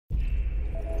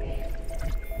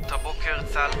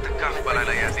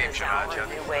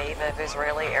new wave of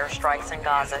Israeli airstrikes in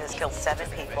Gaza has killed 7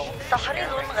 people. تحريض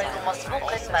غير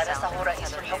مسبوق مارسه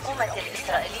رئيس الحكومة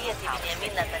الإسرائيلية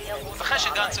بنيامين نتنياهو. فخش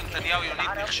غانتس نتنياهو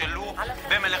يريد يخشلوه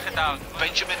بملكة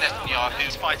Benjamin Netanyahu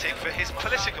is fighting for his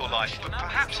political life, but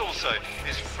perhaps also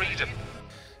his freedom.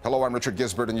 Hello, I'm Richard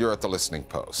Gisbert, and you're at The Listening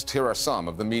Post. Here are some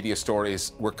of the media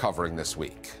stories we're covering this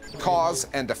week. Cause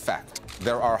and effect.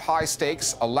 There are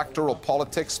high-stakes electoral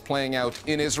politics playing out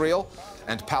in Israel,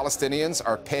 and Palestinians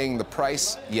are paying the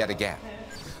price yet again.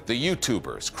 The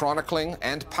YouTubers chronicling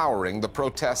and powering the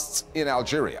protests in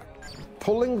Algeria.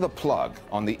 Pulling the plug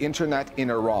on the internet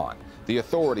in Iran. The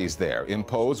authorities there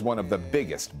impose one of the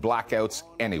biggest blackouts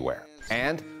anywhere.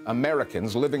 And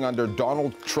Americans living under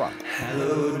Donald Trump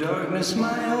Hello, darkness,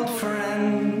 my old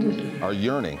friend. are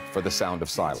yearning for the sound of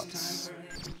silence.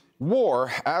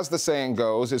 War, as the saying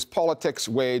goes, is politics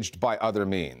waged by other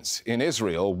means. In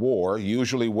Israel, war,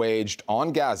 usually waged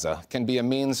on Gaza, can be a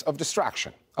means of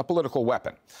distraction, a political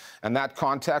weapon. And that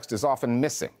context is often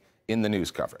missing in the news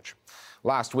coverage.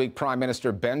 Last week, Prime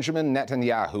Minister Benjamin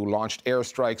Netanyahu launched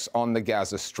airstrikes on the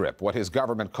Gaza Strip, what his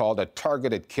government called a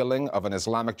targeted killing of an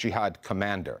Islamic Jihad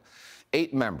commander.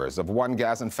 8 members of one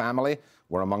Gazan family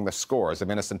were among the scores of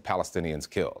innocent Palestinians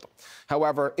killed.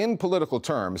 However, in political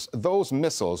terms, those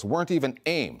missiles weren't even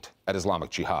aimed at Islamic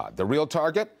Jihad. The real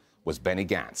target was Benny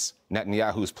Gantz,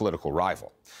 Netanyahu's political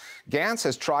rival. Gantz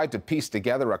has tried to piece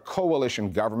together a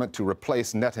coalition government to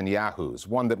replace Netanyahu's,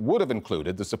 one that would have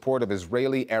included the support of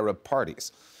Israeli Arab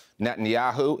parties.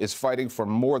 Netanyahu is fighting for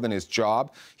more than his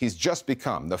job. He's just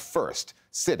become the first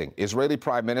sitting Israeli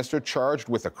prime minister charged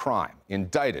with a crime,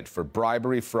 indicted for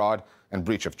bribery, fraud, and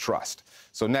breach of trust.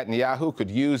 So Netanyahu could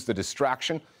use the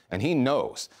distraction, and he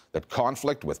knows that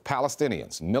conflict with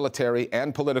Palestinians, military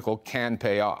and political, can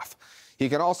pay off. He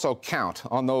can also count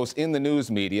on those in the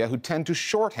news media who tend to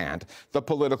shorthand the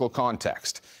political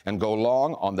context and go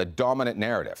long on the dominant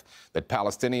narrative that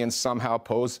Palestinians somehow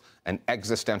pose an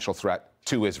existential threat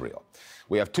to Israel.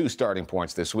 We have 2 starting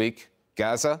points this week: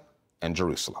 Gaza and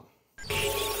Jerusalem.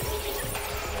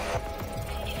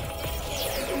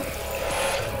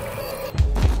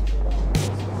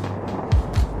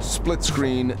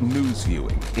 Split-screen news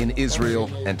viewing in Israel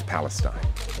and Palestine.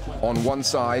 On one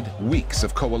side, weeks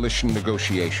of coalition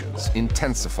negotiations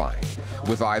intensifying,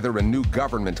 with either a new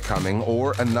government coming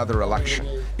or another election,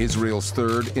 Israel's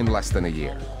 3rd in less than a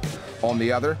year. On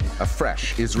the other, a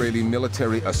fresh Israeli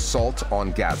military assault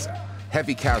on Gaza.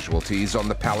 Heavy casualties on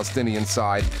the Palestinian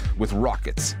side, with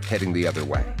rockets heading the other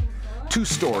way. 2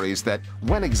 stories that,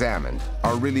 when examined,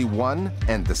 are really one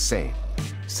and the same,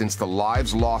 since the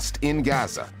lives lost in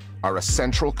Gaza are a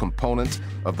central component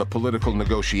of the political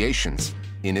negotiations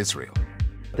in Israel.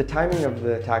 The timing of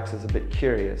the attacks is a bit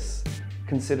curious,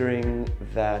 considering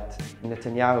that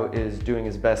Netanyahu is doing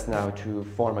his best now to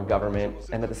form a government,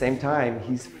 and at the same time,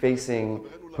 he's facing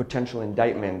potential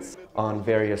indictments on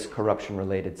various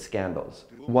corruption-related scandals.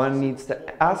 One needs to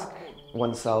ask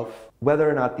oneself whether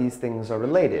or not these things are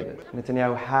related.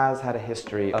 Netanyahu has had a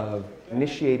history of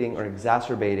initiating or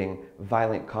exacerbating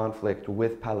violent conflict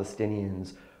with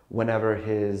Palestinians whenever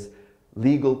his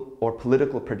legal or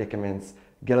political predicaments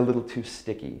get a little too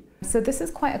sticky. So this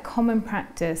is quite a common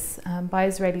practice by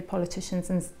Israeli politicians,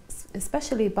 and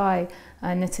especially by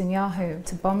Netanyahu,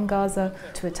 to bomb Gaza,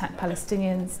 to attack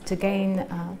Palestinians, to gain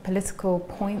political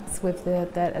points with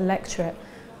their electorate,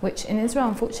 which in Israel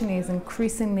unfortunately is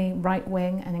increasingly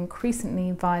right-wing and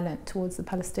increasingly violent towards the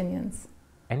Palestinians.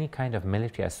 Any kind of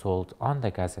military assault on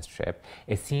the Gaza Strip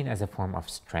is seen as a form of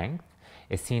strength,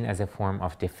 is seen as a form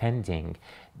of defending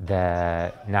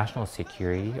the national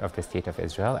security of the State of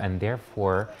Israel, and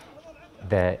therefore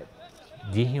the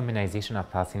dehumanization of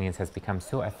Palestinians has become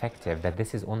so effective that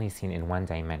this is only seen in one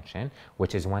dimension,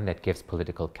 which is one that gives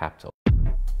political capital.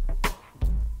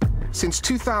 Since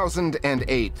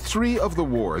 2008, 3 of the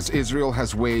wars Israel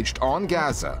has waged on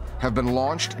Gaza have been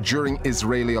launched during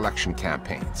Israeli election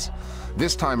campaigns.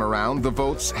 This time around, the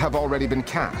votes have already been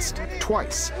cast,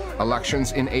 twice,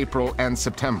 elections in April and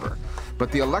September. But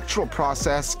the electoral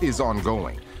process is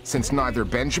ongoing, since neither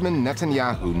Benjamin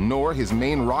Netanyahu nor his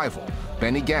main rival,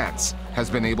 Benny Gantz, has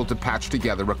been able to patch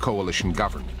together a coalition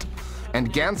government.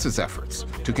 And Gantz's efforts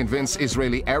to convince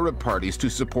Israeli Arab parties to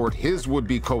support his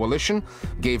would-be coalition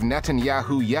gave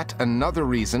Netanyahu yet another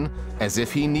reason, as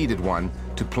if he needed one,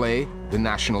 to play the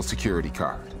national security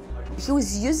card. He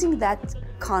was using that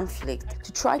conflict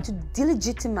to try to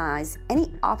delegitimize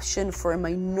any option for a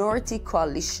minority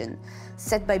coalition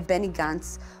set by Benny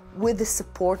Gantz with the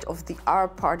support of the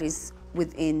Arab parties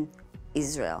within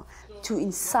Israel, to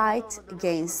incite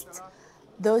against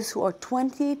those who are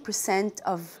 20%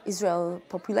 of Israel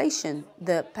population,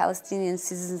 the Palestinian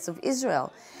citizens of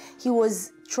Israel. He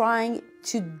was trying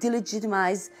to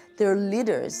delegitimize their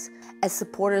leaders as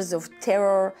supporters of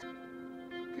terror.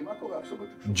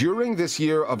 During this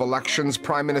year of elections,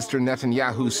 Prime Minister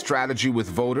Netanyahu's strategy with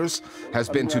voters has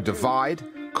been to divide,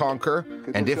 conquer,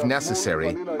 and if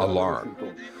necessary, alarm.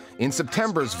 In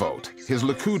September's vote, his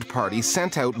Likud party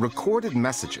sent out recorded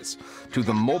messages to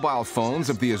the mobile phones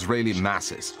of the Israeli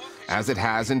masses, as it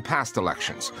has in past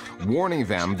elections, warning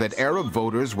them that Arab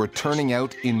voters were turning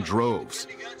out in droves.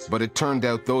 But it turned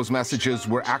out those messages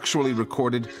were actually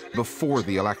recorded before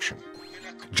the election.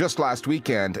 Just last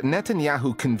weekend,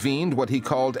 Netanyahu convened what he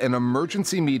called an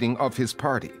emergency meeting of his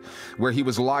party, where he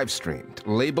was live-streamed,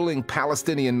 labeling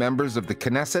Palestinian members of the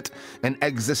Knesset an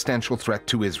existential threat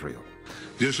to Israel.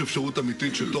 יש אפשרות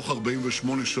אמיתית שתוך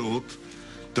 48 שעות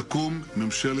תקום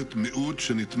ממשלת מיעוט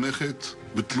שנתמכת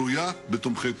ותלויה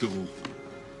בתומכי טרור.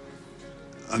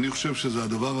 אני חושב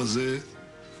שהדבר הזה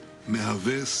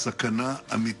מהווה סכנה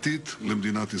אמיתית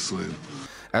למדינת ישראל.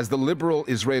 As the liberal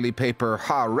Israeli paper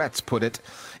Haaretz put it,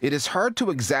 it is hard to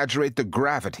exaggerate the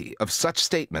gravity of such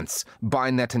statements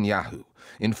by Netanyahu,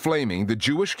 inflaming the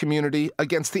Jewish community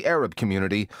against the Arab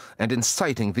community and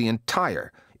inciting the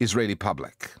entire Israeli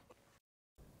public.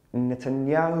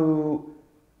 Netanyahu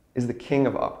is the king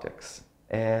of optics,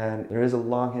 and there is a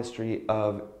long history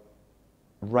of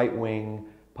right-wing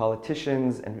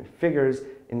politicians and figures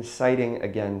inciting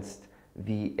against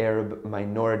the Arab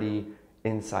minority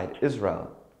inside Israel.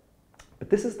 But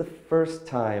this is the first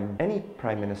time any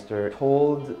prime minister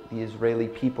told the Israeli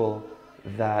people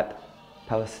that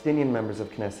Palestinian members of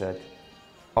Knesset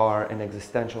are an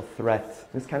existential threat.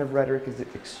 This kind of rhetoric is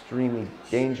extremely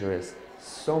dangerous,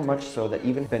 so much so that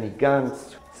even Benny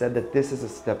Gantz said that this is a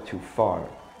step too far.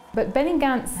 But Benny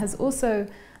Gantz has also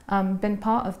been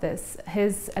part of this.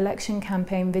 His election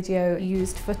campaign video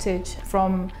used footage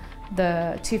from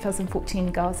the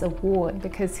 2014 Gaza war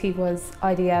because he was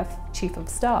IDF chief of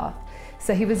staff.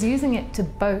 So he was using it to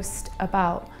boast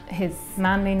about his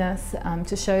manliness,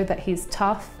 to show that he's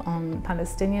tough on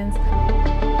Palestinians.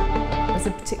 It was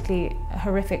a particularly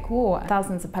horrific war.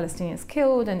 Thousands of Palestinians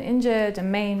killed and injured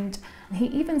and maimed. He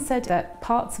even said that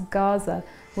parts of Gaza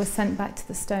were sent back to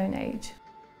the Stone Age.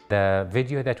 The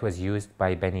video that was used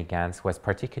by Benny Gantz was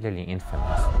particularly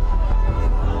infamous.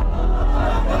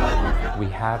 We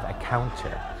have a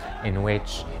counter in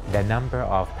which the number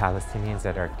of Palestinians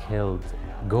that are killed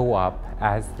go up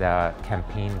as the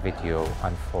campaign video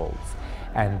unfolds.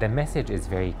 And the message is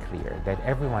very clear that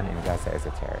everyone in Gaza is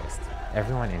a terrorist.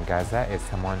 Everyone in Gaza is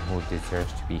someone who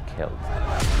deserves to be killed.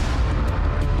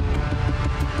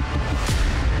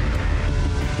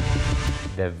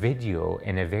 The video,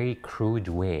 in a very crude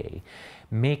way,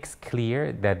 makes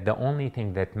clear that the only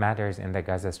thing that matters in the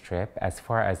Gaza Strip, as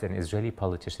far as an Israeli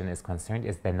politician is concerned,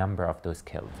 is the number of those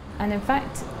killed. And in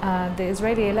fact, the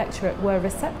Israeli electorate were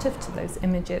receptive to those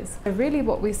images. Really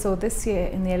what we saw this year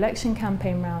in the election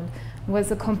campaign round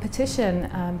was a competition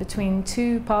between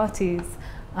two parties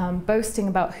boasting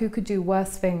about who could do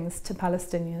worse things to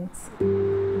Palestinians.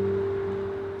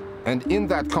 And in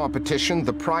that competition,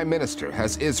 the Prime Minister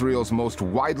has Israel's most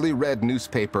widely read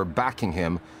newspaper backing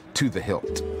him to the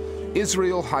hilt.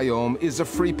 Israel Hayom is a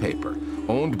free paper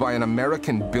owned by an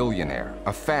American billionaire,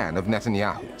 a fan of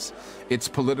Netanyahu's. Its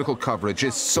political coverage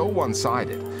is so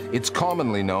one-sided, it's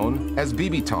commonly known as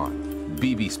Bibiton,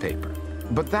 Bibi's paper.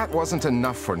 But that wasn't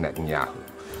enough for Netanyahu.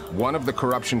 One of the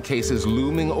corruption cases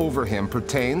looming over him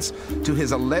pertains to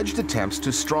his alleged attempts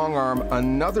to strong-arm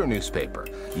another newspaper,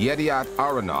 Yediat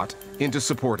Aharonot, into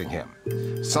supporting him.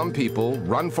 Some people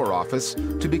run for office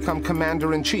to become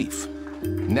commander-in-chief.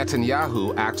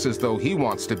 Netanyahu acts as though he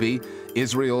wants to be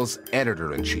Israel's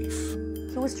editor-in-chief.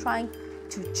 He was trying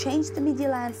to change the media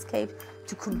landscape,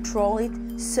 to control it,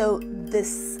 so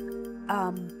this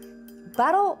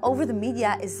battle over the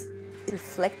media is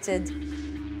reflected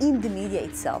in the media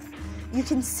itself. You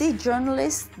can see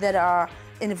journalists that are,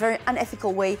 in a very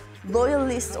unethical way,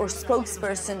 loyalists or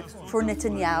spokesperson for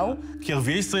Netanyahu. כי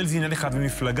ערביי ישראל זה עניין אחד,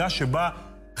 ומפלגה שבה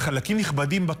חלקים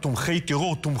נכבדים בתומכי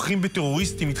טרור, תומכים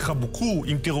בטרוריסטים, התחבקו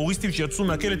עם טרוריסטים שיצאו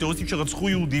מהכלא, טרוריסטים שרצחו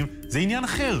יהודים, זה עניין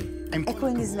אחר.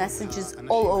 Echoing his messages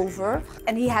all over,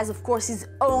 and he has, of course, his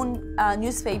own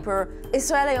newspaper.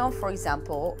 Israel Hayom, for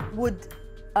example, would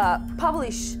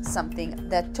publish something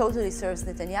that totally serves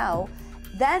Netanyahu.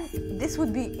 Then this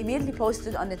would be immediately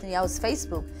posted on Netanyahu's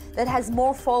Facebook that has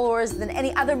more followers than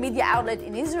any other media outlet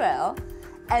in Israel,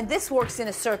 and this works in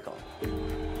a circle.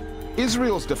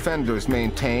 Israel's defenders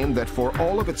maintain that for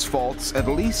all of its faults, at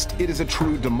least it is a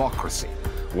true democracy,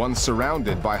 one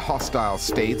surrounded by hostile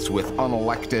states with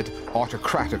unelected,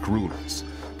 autocratic rulers.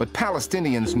 But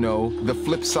Palestinians know the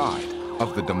flip side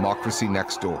of the democracy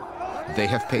next door. They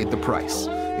have paid the price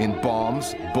in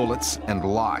bombs, bullets, and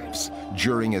lives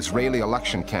during Israeli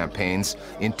election campaigns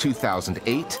in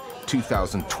 2008,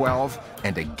 2012,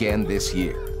 and again this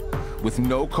year. With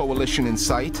no coalition in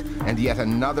sight and yet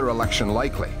another election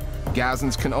likely,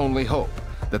 Gazans can only hope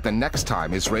that the next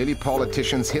time Israeli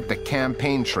politicians hit the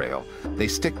campaign trail, they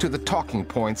stick to the talking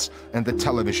points and the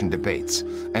television debates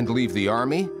and leave the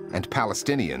army and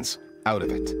Palestinians out of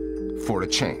it. For a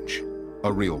change,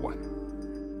 a real one.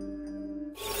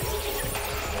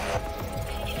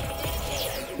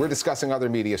 We're discussing other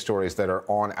media stories that are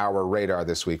on our radar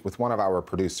this week with one of our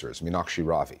producers, Meenakshi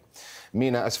Ravi.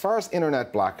 Meena, as far as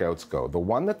internet blackouts go, the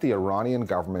one that the Iranian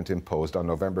government imposed on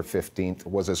November 15th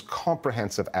was as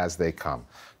comprehensive as they come.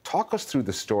 Talk us through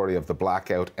the story of the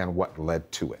blackout and what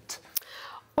led to it.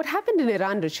 What happened in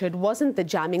Iran, Richard, wasn't the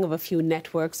jamming of a few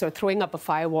networks or throwing up a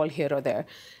firewall here or there.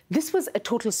 This was a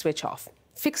total switch off.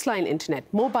 Fixed line internet,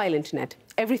 mobile internet,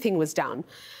 everything was down.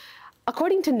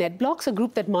 According to NetBlocks, a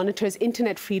group that monitors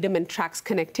internet freedom and tracks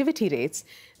connectivity rates,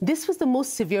 this was the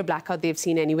most severe blackout they've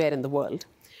seen anywhere in the world.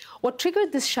 What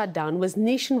triggered this shutdown was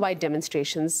nationwide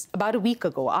demonstrations about a week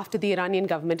ago after the Iranian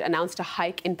government announced a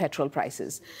hike in petrol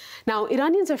prices. Now,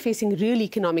 Iranians are facing real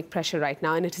economic pressure right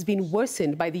now, and it has been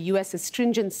worsened by the US's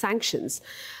stringent sanctions.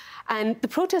 And the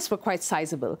protests were quite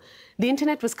sizable. The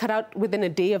internet was cut out within a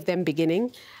day of them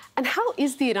beginning. And how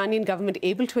is the Iranian government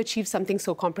able to achieve something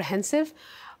so comprehensive?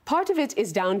 Part of it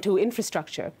is down to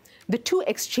infrastructure. The two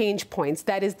exchange points,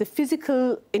 that is the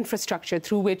physical infrastructure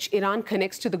through which Iran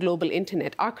connects to the global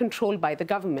internet, are controlled by the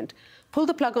government. Pull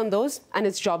the plug on those and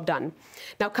it's job done.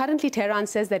 Now, currently, Tehran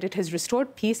says that it has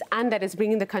restored peace and that it's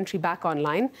bringing the country back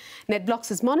online.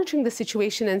 NetBlocks is monitoring the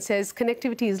situation and says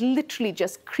connectivity is literally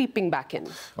just creeping back in.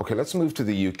 OK, let's move to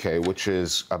the UK, which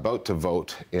is about to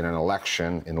vote in an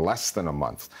election in less than a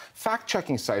month.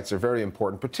 Fact-checking sites are very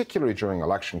important, particularly during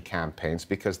election campaigns,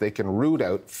 because they can root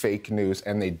out fake news,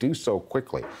 and they do so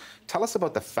quickly. Tell us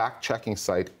about the fact-checking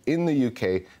site in the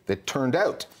UK that turned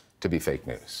out to be fake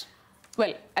news.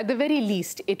 Well, at the very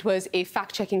least, it was a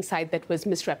fact-checking site that was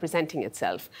misrepresenting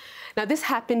itself. Now, this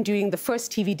happened during the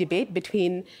first TV debate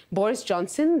between Boris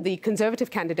Johnson, the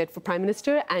Conservative candidate for Prime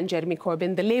Minister, and Jeremy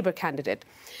Corbyn, the Labour candidate.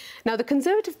 Now, the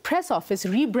Conservative press office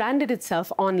rebranded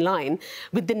itself online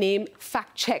with the name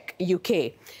Fact Check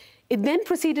UK. It then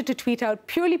proceeded to tweet out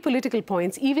purely political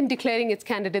points, even declaring its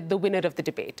candidate the winner of the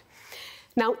debate.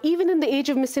 Now, even in the age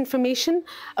of misinformation,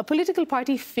 a political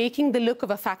party faking the look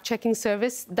of a fact-checking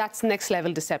service, that's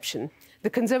next-level deception. The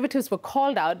Conservatives were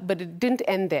called out, but it didn't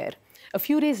end there. A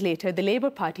few days later, the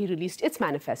Labour Party released its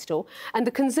manifesto, and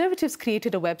the Conservatives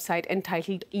created a website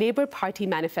entitled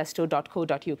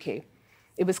labourpartymanifesto.co.uk.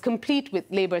 It was complete with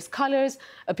Labour's colours,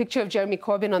 a picture of Jeremy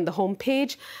Corbyn on the home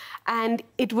page, and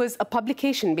it was a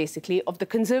publication, basically, of the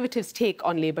Conservatives' take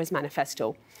on Labour's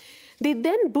manifesto. They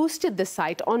then boosted the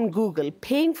site on Google,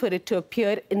 paying for it to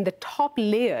appear in the top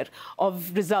layer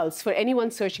of results for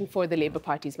anyone searching for the Labour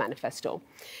Party's manifesto.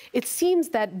 It seems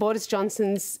that Boris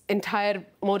Johnson's entire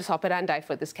modus operandi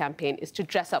for this campaign is to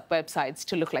dress up websites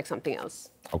to look like something else.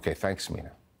 OK, thanks,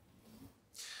 Meena.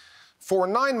 For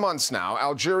 9 months now,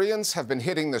 Algerians have been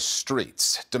hitting the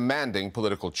streets, demanding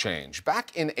political change.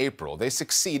 Back in April, they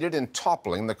succeeded in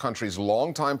toppling the country's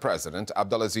longtime president,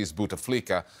 Abdelaziz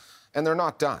Bouteflika, and they're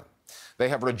not done. They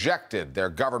have rejected their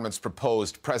government's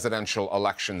proposed presidential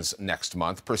elections next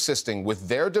month, persisting with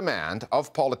their demand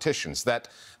of politicians that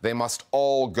they must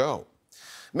all go.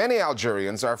 Many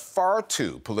Algerians are far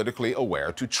too politically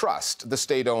aware to trust the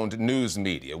state-owned news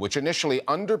media, which initially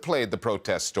underplayed the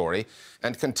protest story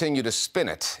and continue to spin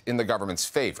it in the government's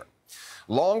favor.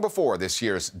 Long before this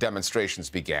year's demonstrations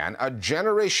began, a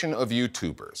generation of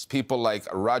YouTubers, people like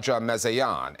Raja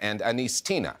Mezayan and Anis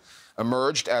Tina,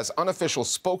 emerged as unofficial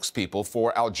spokespeople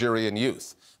for Algerian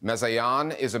youth.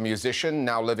 Mezayan is a musician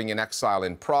now living in exile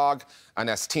in Prague.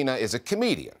 Anis Tina is a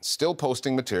comedian, still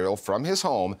posting material from his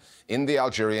home in the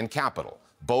Algerian capital.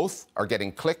 Both are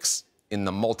getting clicks in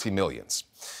the multi-millions.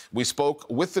 We spoke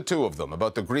with the two of them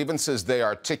about the grievances they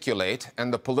articulate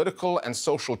and the political and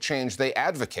social change they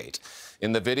advocate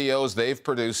in the videos they've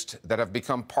produced that have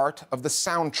become part of the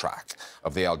soundtrack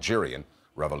of the Algerian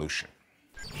revolution.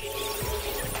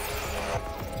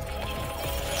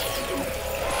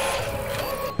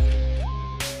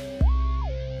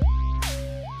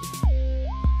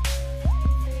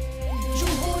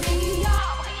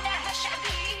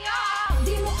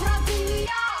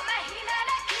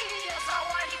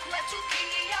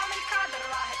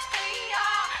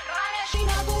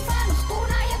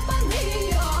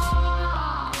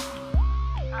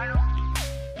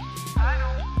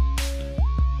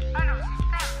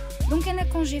 دونك انا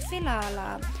كون جي في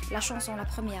لا شانسون لا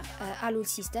بروميير الو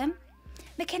السيستم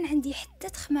ما كان عندي حتى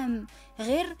تخمام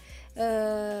غير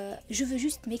جو فو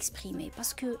جوست ميكسبريمي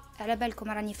باسكو على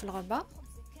بالكم راني في الغربه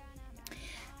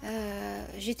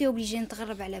جيتي اوبليجي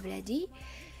نتغرب على بلادي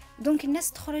دونك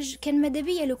الناس تخرج كان ماذا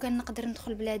بيا لو كان نقدر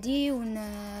ندخل بلادي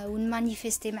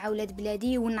ونمانيفيستي مع ولاد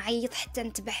بلادي ونعيط حتى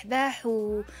نتبحبح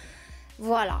و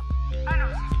فوالا.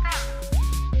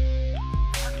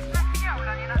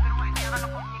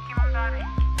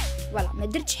 فوالا ما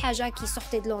درتش حاجه كي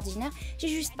سورتي دو لوردينير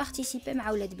جي جوست بارتيسيبي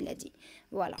مع ولاد بلادي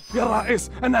فوالا. يا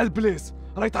رئيس انا على البليس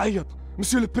راهي تعيط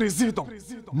مسيو لو بريزيدون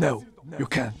نو يو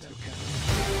كانت.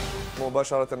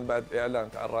 مباشره بعد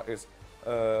الاعلان تاع الرئيس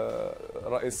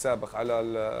رئيس سابق على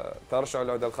الترشح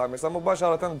للعهده الخامسه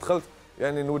مباشره دخلت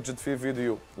يعني نوجد في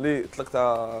فيديو اللي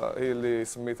طلقتها هي اللي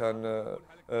سميتها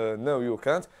نو يو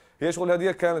كانت. هي شغل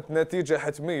هذه كانت نتيجه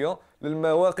حتميه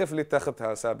للمواقف اللي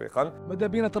اتخذتها سابقا. ماذا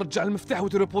بينا ترجع المفتاح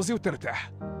وتروبوزي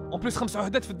وترتاح. اون بليس 5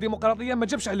 عهدات في الديمقراطيه ما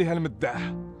جابش عليها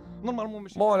المداح. نورمالمون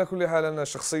ماشي. على كل حال انا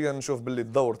شخصيا نشوف باللي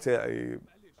الدور تاعي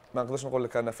ما نقدرش نقول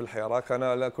لك انا في الحراك.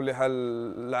 انا على كل حال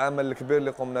العمل الكبير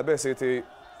اللي قمنا به سيتي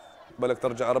بالك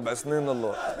ترجع 4 سنين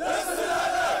للور.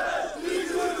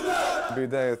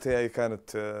 البداية تاعي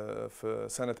كانت في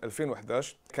سنة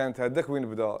 2011 كانت هذاك وين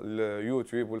بدا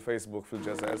اليوتيوب والفيسبوك في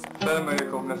الجزائر. السلام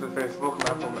عليكم ناس الفيسبوك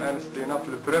معكم انس لينا في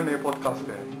البريمي بودكاست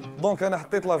تاعي. دونك انا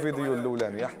حطيت لا فيديو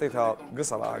الاولانيه حطيتها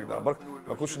قصرة هكذا برك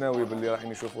ما كنتش ناوي باللي راح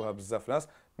يشوفوها بزاف ناس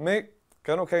مي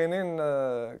كانوا كاينين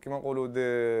كيما نقولوا دي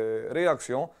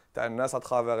رياكسيون تاع الناس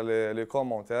اترافير لي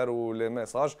كومونتير ولي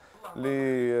ميساج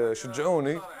اللي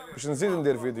شجعوني باش نزيد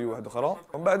ندير فيديو واحد اخرى.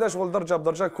 ومن بعد شغل درجه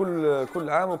بدرجه كل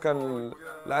عام وكان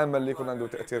العمل اللي يكون عنده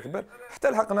تاثير كبير حتى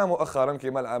لحقنا مؤخرا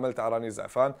كيما العمل تاع راني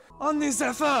زعفان. راني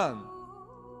زعفان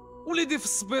وليدي في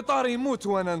السبيطار يموت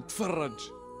وانا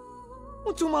نتفرج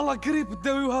وانتم لا قريب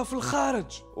داويوها في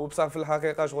الخارج. وبصح في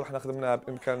الحقيقه شغل حنا خدمناها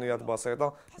بامكانيات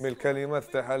بسيطه من الكلمات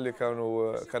تاعها اللي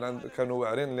كانوا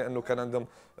واعرين لانه كان عندهم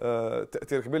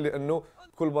تاثير كبير لانه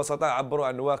بكل بساطه عبروا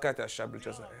عن الواقع تاع الشعب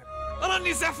الجزائري.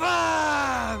 راني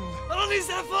زعفان راني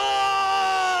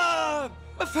زعفان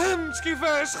ما فهمتش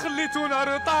كيفاش خليتونا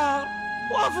روطار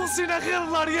وافونسينا غير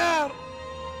لاريير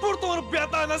بورتو ربي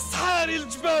عطانا الصحاري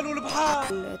الجبال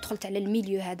والبحار. دخلت على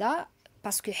الميليو هذا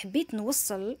باسكو حبيت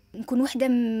نوصل نكون وحده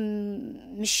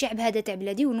من الشعب هذا تاع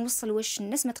بلادي ونوصل واش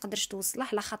الناس ما تقدرش توصله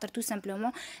على خاطر تو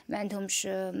سامبلومون ما عندهمش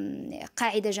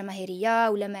قاعده جماهيريه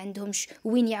ولا ما عندهمش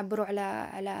وين يعبروا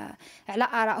على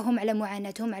ارائهم على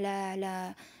معاناتهم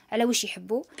على واش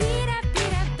يحبوا.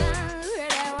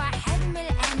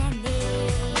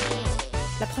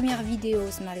 لا بروميير فيديو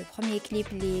اسمها لو بروميير كليب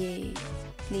اللي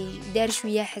دار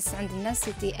شويه حس عند الناس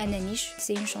سيتي انانيش.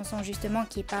 سي اون شانسون جوستومون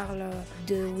كي بارل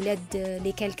دو ولاد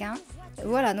لي كالكان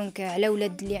فوالا دونك على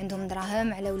ولاد اللي عندهم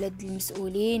دراهم على ولاد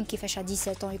المسؤولين كيفاش ع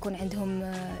 17 يكون عندهم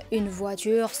اون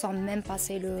فواتور سون ميم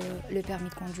باسي لو بيرمي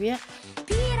دو كوندوير.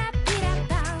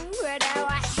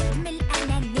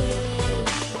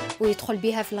 ويدخل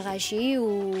بها في الغاشي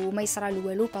وما يصرى له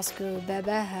والو باسكو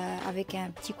باباه افيك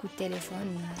ان بتي كو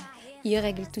تيليفون il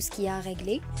règle tout ce qu'il y a à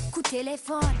régler. Coup de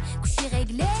téléphone, coup de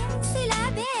réglé, c'est la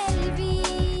belle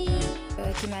vie.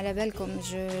 Comme à la belle, comme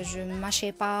je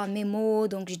mâchais pas mes mots,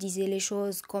 donc je disais les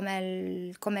choses comme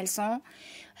elles sont.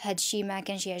 هادشي ما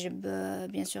كانش يعجب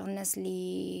bien sûr الناس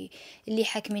اللي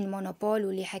حاكمين مونوبول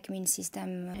واللي حاكمين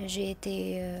السيستم. J'ai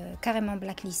été carrément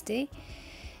blacklistée.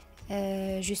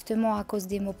 Justement à cause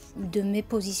de mes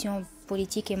positions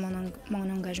politiques et mon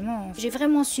engagement. J'ai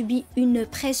vraiment subi une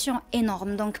pression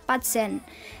énorme, donc pas de scène,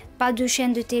 pas de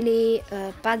chaîne de télé,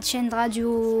 pas de chaîne de radio,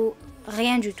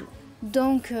 rien du tout.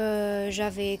 Donc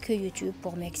j'avais que YouTube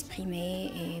pour m'exprimer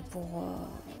et pour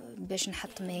باش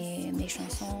نحط mes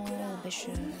chansons باش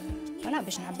voilà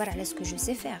باش نعبر على ce que je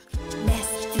sais faire.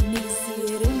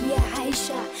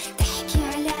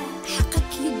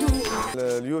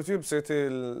 اليوتيوب سيتي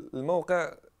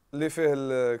الموقع اللي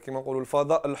فيه كيما نقولوا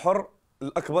الفضاء الحر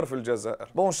الاكبر في الجزائر.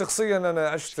 بون شخصيا انا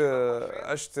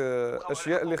عشت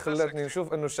اشياء اللي خلاتني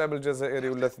نشوف انه الشعب الجزائري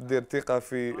ولا تدير ثقه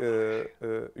في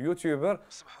يوتيوبر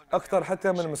اكثر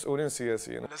حتى من مسؤولين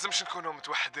سياسيين. لازمش نكونوا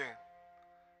متوحدين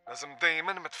لازم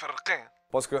دائما متفرقين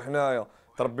باسكو حنايا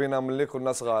تربينا ملي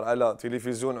كنا صغار على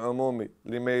تلفزيون عمومي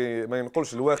اللي ما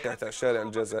ينقلش الواقع تاع الشارع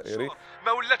الجزائري.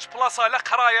 ما ولاتش بلاصه لا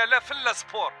قرايه لا فلا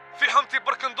سبور في حومتي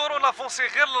برك ندورو نافونسي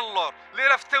غير للور اللي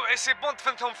راه في التوعي سي بون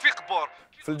دفنتهم في قبور.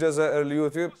 في الجزائر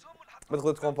اليوتيوب ما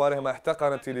تقدر تكومباريه مع حتى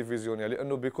قناه تلفزيونيه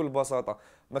لانه بكل بساطه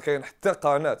ما كاين حتى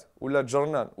قناه ولا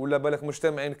جرنان ولا بالك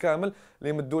مجتمعين كامل اللي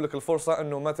يمدوا لك الفرصه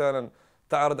انه مثلا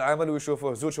تعرض عمل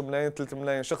ويشوفوه 2 ملايين 3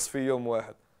 ملايين شخص في يوم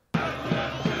واحد.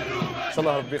 ان شاء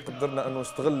الله ربي يقدرنا انه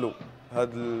نستغلوا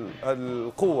هاد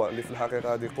القوه اللي في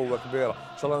الحقيقه هذه قوه كبيره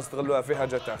ان شاء الله نستغلوها في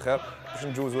حاجه تاع خير باش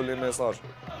نجوزوا لي ميساج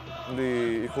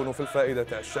اللي يكونوا في الفائده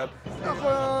تاع الشعب.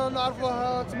 اخويا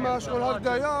نعرفوها تما شغل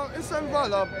هكذايا انسان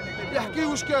فالاب يحكي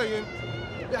واش كاين،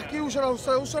 يحكي واش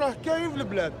راه كاين في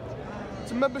البلاد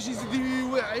تما باش يزيد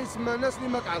يوعي تما ناس اللي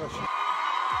ما تعرفش.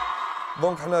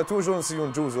 دونك حنا توجور نسيو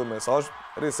نجوزوا ميساج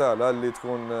رساله اللي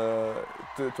تكون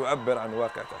تعبر عن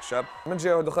واقع تاع الشعب. من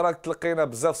جهه اخرى تلقينا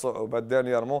بزاف صعوبات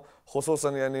دانييرمون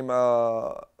خصوصا يعني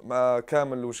مع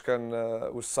كامل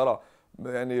واش صرا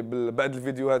يعني بعد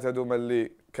الفيديوهات هذوما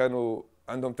اللي كانوا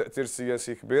عندهم تاثير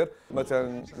سياسي كبير.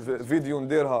 مثلا فيديو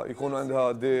نديرها يكونوا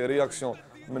عندها دي رياكسيون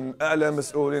من اعلى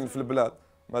مسؤولين في البلاد،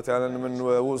 مثلا من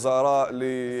وزراء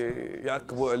اللي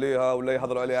يعقبوا عليها ولا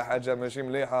يهضروا عليها حاجه ماشي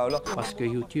مليحه ولا باسكو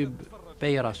يوتيوب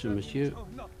بايرا سو مسيو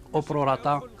او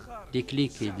بروراتا دي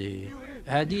كليك دي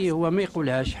هذه هو ما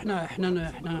يقولهاش،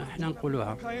 احنا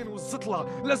نقولوها. كاين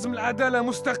والزطله لازم العداله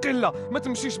مستقله، ما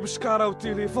تمشيش بالشكاره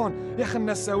والتليفون يا اخي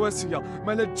الناس سواسيه،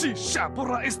 ما لا تجي الشعب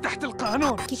والرئيس تحت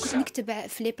القانون. كي كنت نكتب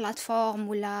في لي بلاتفورم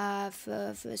ولا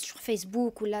في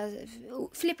فيسبوك ولا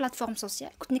في لي بلاتفورم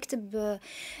سوسيال كنت نكتب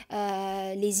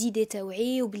لي زيدي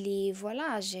تاوعي وبلي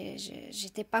فوالا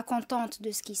جيتي با كونطونت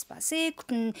دو سكي سباسي،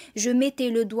 كنت جو ميتي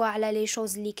لو دوا على لي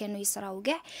شوز اللي كانوا يصراو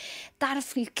كاع.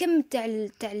 تعرف الكم تاع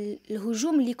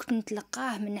الهجوم اللي كنت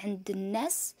نتلقاه من عند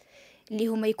الناس اللي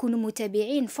هما يكونوا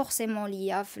متابعين فورسيمون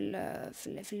ليا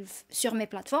في سور مي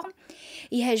بلاتفورم،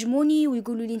 يهاجموني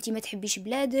ويقولوا لي انت ما تحبيش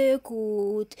بلادك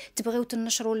وتبغيو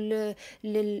تنشروا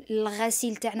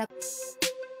الغسيل تاعنا.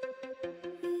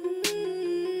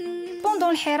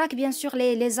 بوندون الحراك بيان سور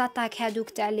لي زاتاك هادوك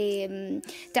تاع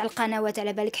القنوات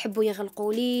على بالك حبوا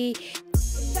يغلقوا لي.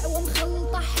 الدعوه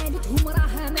مخلطه حالتهم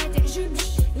راها ما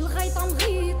تعجبش، الغيطه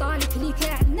مغيطه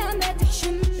الكليكه عندنا ما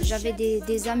تحشم. J'avais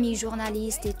des amis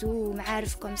journalistes et tout,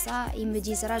 معارف comme ça, ils me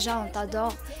disent Raja, on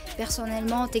t'adore,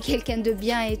 personnellement, t'es quelqu'un de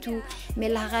bien et tout, mais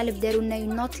la غالب داروا لنا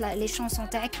une note, les chansons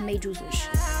تاعك ما يجوزوش.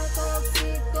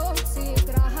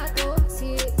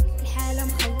 الحالة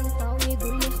مخلطة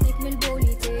ويقول لي خذك من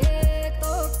البوليتيك،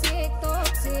 توكسيك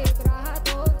توكسيك راها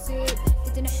توكسيك،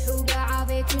 تتنحوا كاع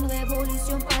avec une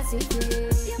révolution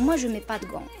pacifique. Moi je mets pas de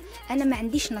gants. أنا ما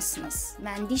عنديش نص ما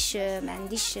عنديش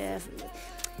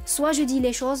soit je dis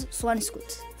les choses soit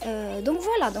نسكت. Donc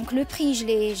voilà, donc le prix je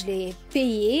l'ai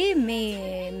payé,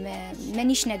 mais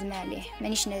مانيش ندم عليه،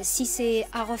 مانيش si c'est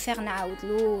à refaire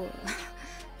نعاودلو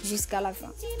jusqu'à la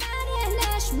fin.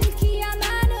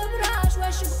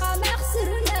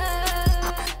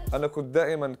 انا كنت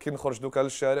دائما كي نخرج دوكا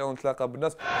للشارع ونتلاقى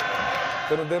بالناس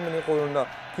كانوا دائما يقولوا لنا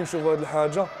كي نشوفوا هذه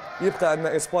الحاجه يبقى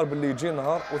عندنا اسبوار باللي يجي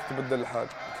نهار وتتبدل الحاجه،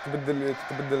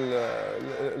 تتبدل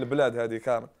البلاد هذه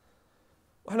كامل.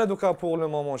 وحنا دوكا بور لو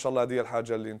مومون ان شاء الله هذه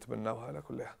الحاجه اللي نتمناوها على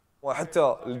كل حال.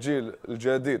 وحتى الجيل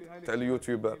الجديد تاع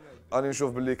اليوتيوبر راني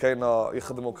نشوف باللي كاينه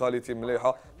يخدموا كاليتي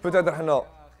مليحه. بوتيتر حنا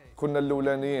كنا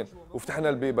الاولانيين وفتحنا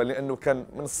البيبان لانه كان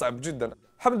من الصعب جدا.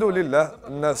 الحمد لله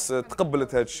الناس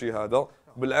تقبلت هذا الشيء هذا،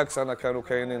 بالعكس انا كانوا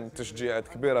كاينين تشجيعات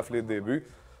كبيره في لي ديبي.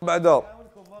 بعد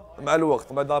مع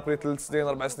الوقت بعد ابري 3 سنين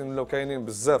 4 سنين ولاو كاينين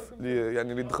بزاف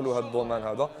اللي دخلوا هذا الدومان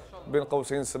هذا، بين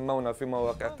قوسين سمونا في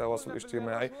مواقع التواصل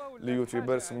الاجتماعي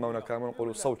اليوتيوبر، سمونا كامل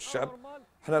نقولوا صوت الشعب.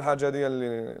 حنا الحاجه هذه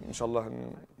اللي ان شاء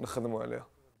الله نخدموا عليها.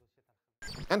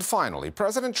 And finally,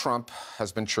 President Trump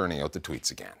has been churning out the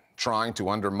tweets again, trying to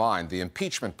undermine the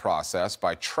impeachment process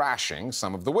by trashing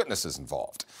some of the witnesses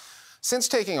involved. Since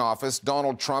taking office,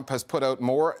 Donald Trump has put out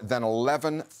more than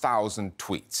 11,000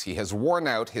 tweets. He has worn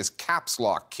out his caps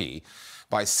lock key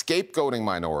by scapegoating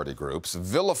minority groups,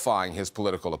 vilifying his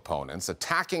political opponents,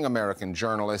 attacking American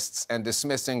journalists, and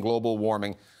dismissing global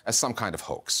warming as some kind of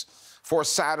hoax. For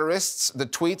satirists,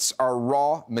 the tweets are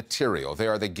raw material. They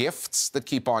are the gifts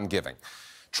that keep on giving.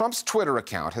 Trump's Twitter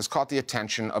account has caught the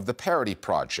attention of the Parody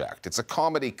Project. It's a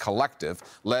comedy collective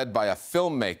led by a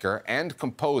filmmaker and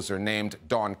composer named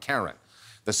Dawn Caron.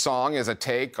 The song is a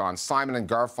take on Simon and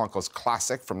Garfunkel's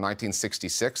classic from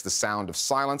 1966, The Sound of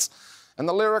Silence, and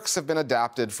the lyrics have been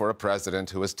adapted for a president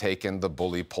who has taken the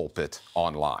bully pulpit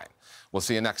online. We'll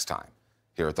see you next time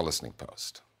here at The Listening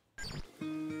Post.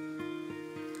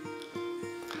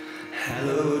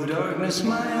 Hello, darkness,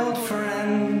 my old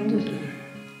friend.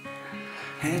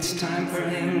 It's time for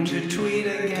him to tweet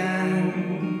again.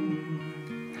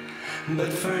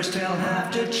 But first he'll have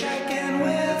to check in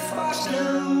with Fox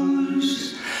News,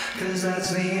 'cause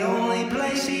that's the only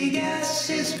place he gets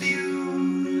his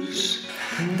views.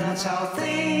 And that's how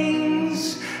things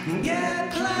get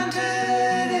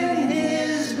planted in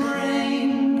his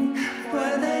brain,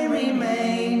 where they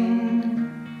remain.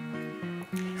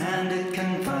 And it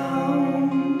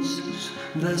confounds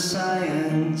the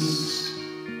science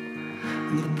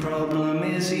The problem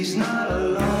is he's not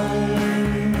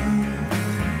alone.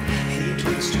 He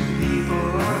tweets to people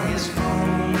on his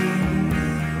phone.